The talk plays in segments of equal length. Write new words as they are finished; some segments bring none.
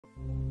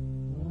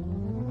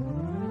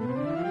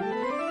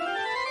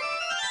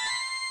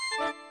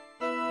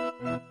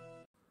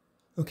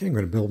Okay, I'm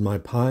going to build my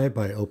Pi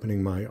by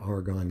opening my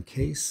Argon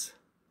case.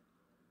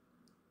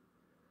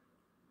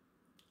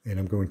 And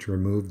I'm going to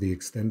remove the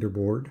extender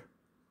board.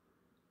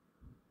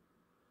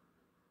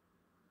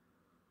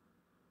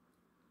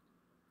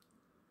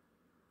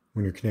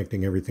 When you're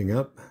connecting everything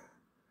up,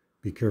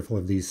 be careful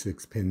of these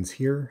 6 pins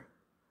here.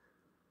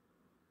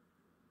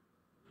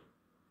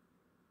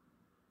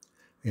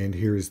 And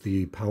here's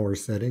the power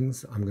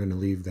settings. I'm going to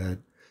leave that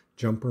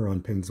jumper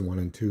on pins 1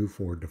 and 2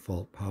 for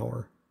default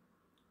power.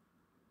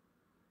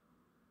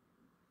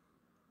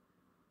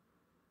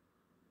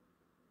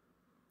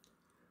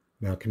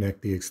 Now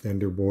connect the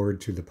extender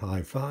board to the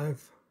Pi5.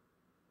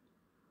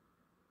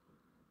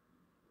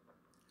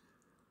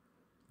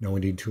 Now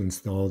we need to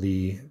install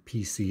the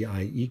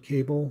PCIe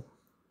cable.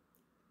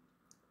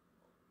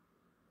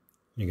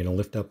 You're going to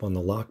lift up on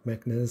the lock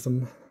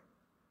mechanism,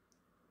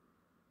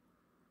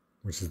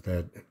 which is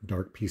that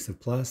dark piece of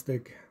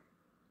plastic.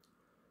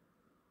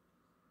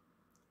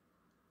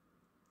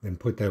 Then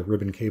put that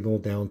ribbon cable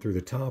down through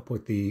the top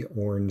with the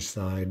orange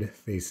side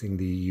facing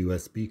the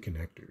USB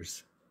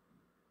connectors.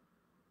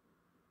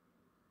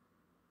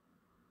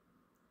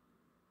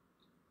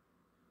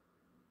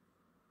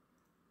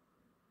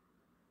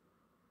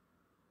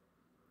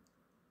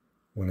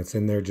 When it's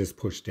in there, just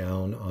push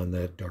down on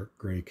that dark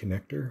gray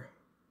connector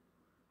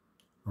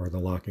or the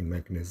locking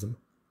mechanism.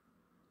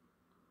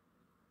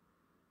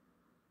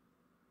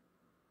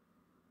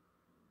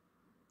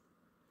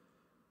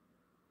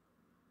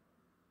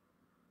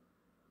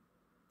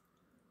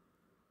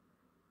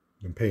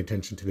 And pay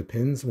attention to the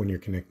pins when you're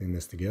connecting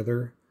this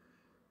together.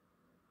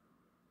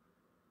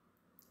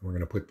 We're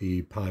going to put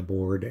the Pi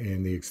board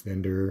and the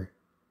extender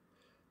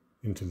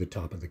into the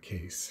top of the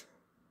case.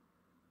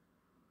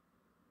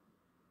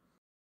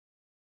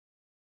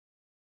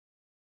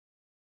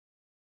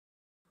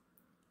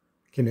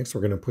 Okay, next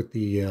we're going to put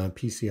the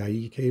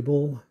PCIe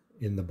cable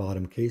in the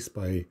bottom case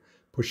by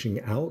pushing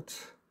out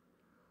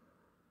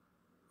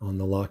on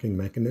the locking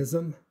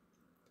mechanism.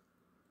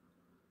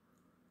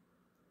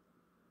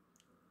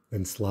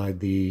 Then slide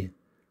the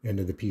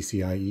end of the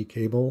PCIe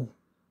cable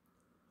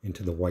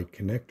into the white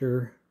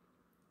connector,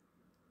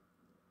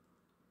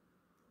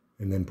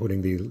 and then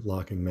putting the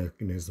locking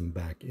mechanism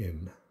back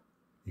in.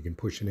 You can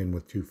push it in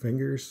with 2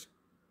 fingers,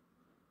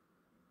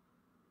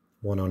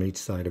 one on each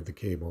side of the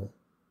cable.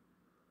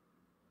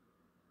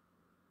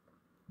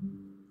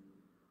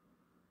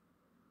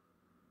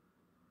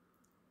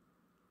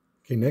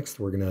 Okay, next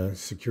we're going to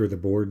secure the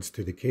boards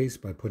to the case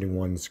by putting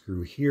 1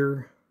 screw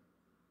here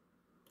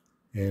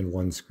and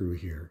 1 screw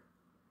here.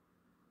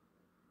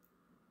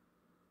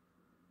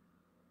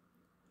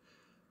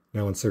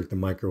 Now insert the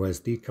micro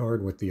SD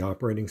card with the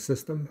operating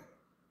system.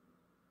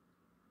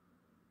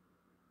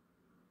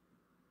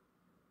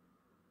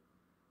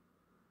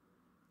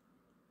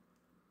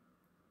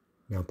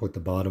 Now put the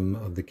bottom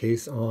of the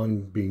case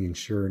on, being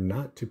sure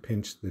not to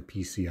pinch the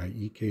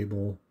PCIe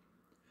cable.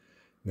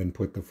 Then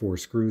put the 4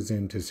 screws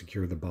in to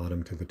secure the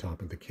bottom to the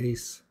top of the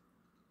case.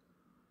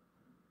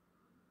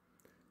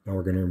 Now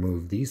we're going to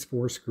remove these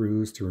 4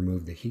 screws to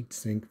remove the heat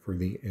sink for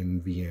the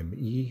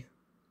NVMe.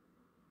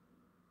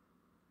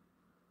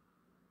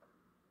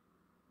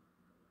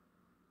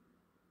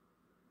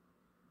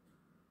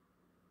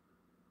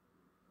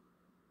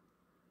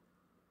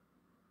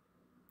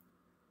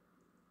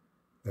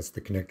 That's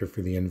the connector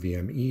for the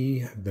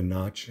NVMe. The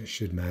notch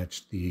should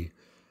match the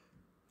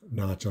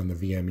notch on the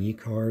VME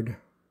card.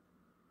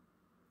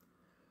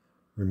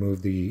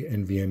 Remove the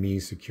NVMe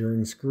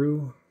securing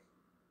screw.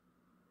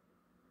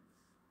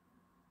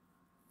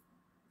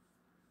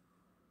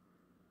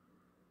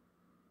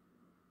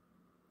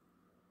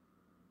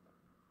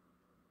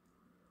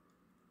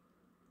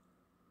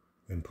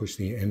 Then push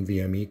the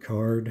NVMe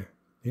card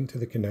into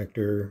the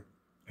connector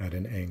at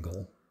an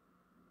angle.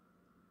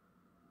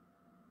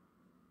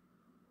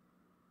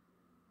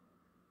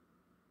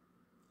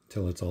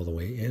 Until it's all the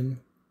way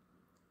in.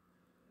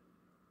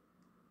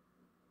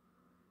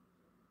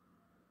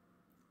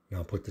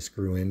 Now put the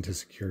screw in to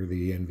secure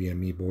the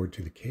NVMe board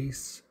to the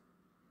case.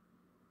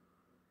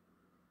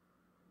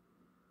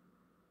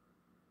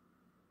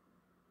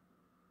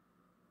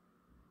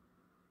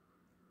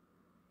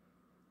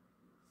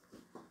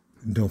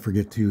 And don't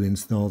forget to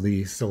install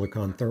the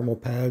silicone thermal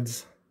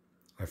pads.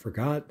 I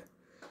forgot.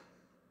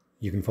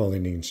 You can follow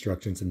the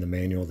instructions in the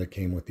manual that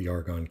came with the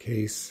Argon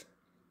case.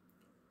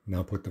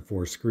 Now put the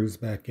 4 screws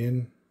back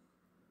in.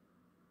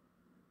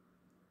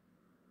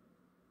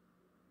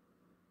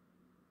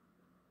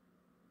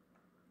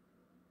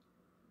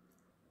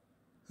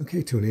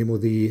 Okay, to enable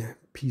the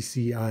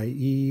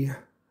PCIe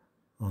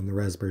on the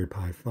Raspberry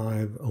Pi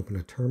 5, open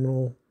a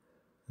terminal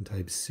and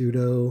type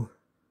sudo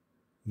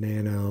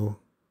nano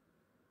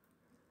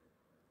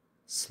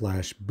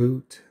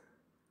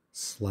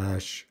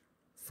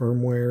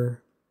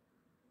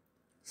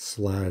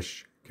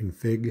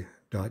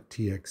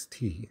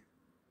 /boot/firmware/config.txt.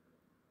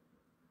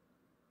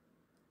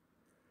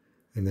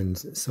 And then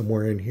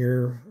somewhere in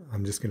here,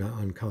 I'm just going to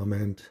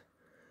uncomment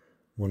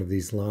one of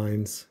these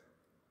lines.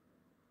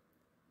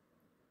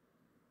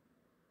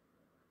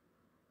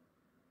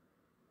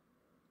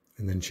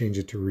 and then change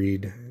it to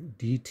read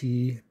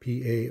DTPARAM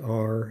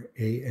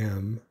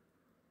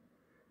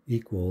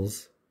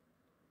equals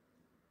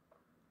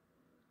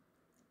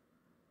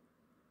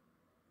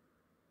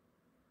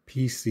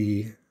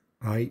PCIe-X1.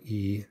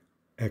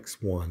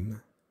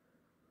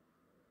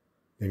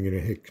 Then you're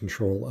going to hit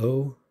Control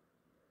O,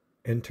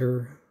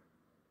 Enter,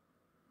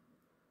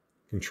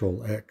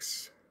 Control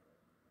X,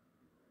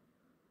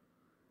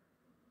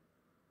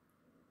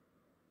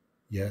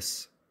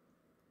 yes,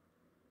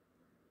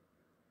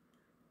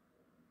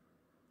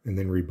 and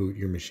then reboot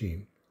your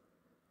machine.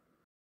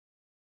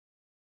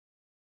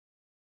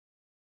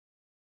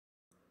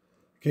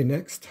 Okay,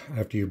 next,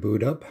 after you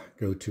boot up,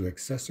 go to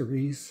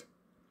Accessories,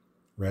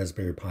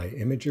 Raspberry Pi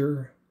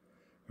Imager,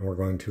 and we're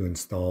going to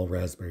install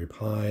Raspberry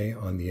Pi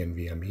on the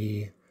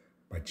NVMe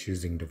by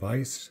choosing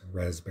Device,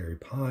 Raspberry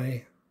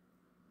Pi,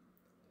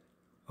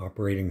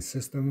 Operating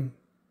System,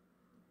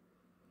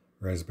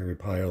 Raspberry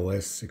Pi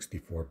OS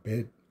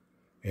 64-bit,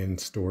 and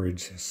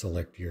storage,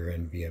 select your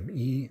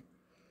NVMe,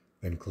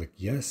 then click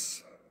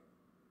Yes.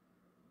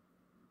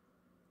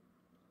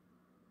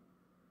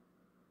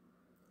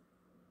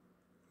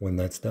 When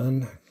that's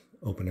done,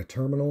 open a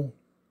terminal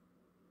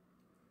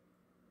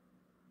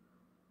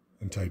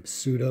and type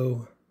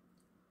sudo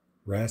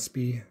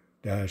raspi-config.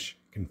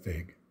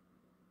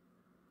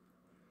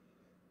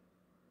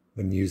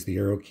 Then use the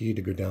arrow key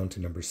to go down to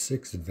number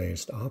 6,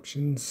 Advanced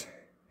Options,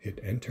 hit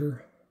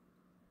Enter.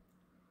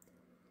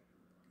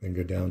 Then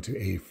go down to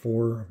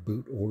A4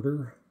 boot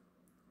order,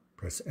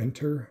 press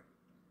Enter,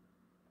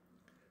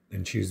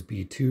 then choose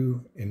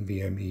B2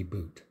 NVMe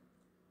boot.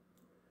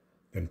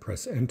 Then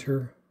press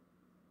Enter.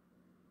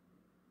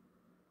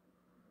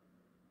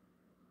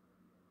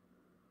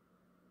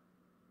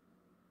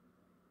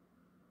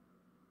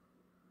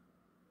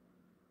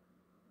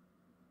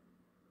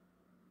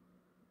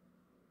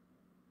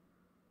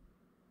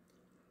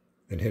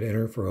 Then hit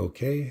Enter for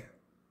OK.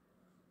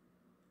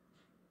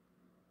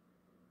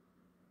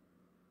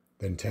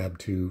 Then tab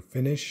to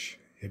Finish,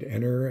 hit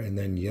Enter, and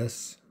then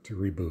Yes to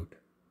reboot.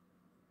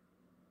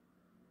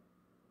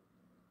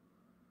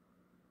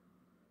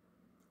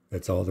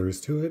 That's all there is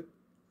to it.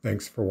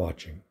 Thanks for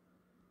watching.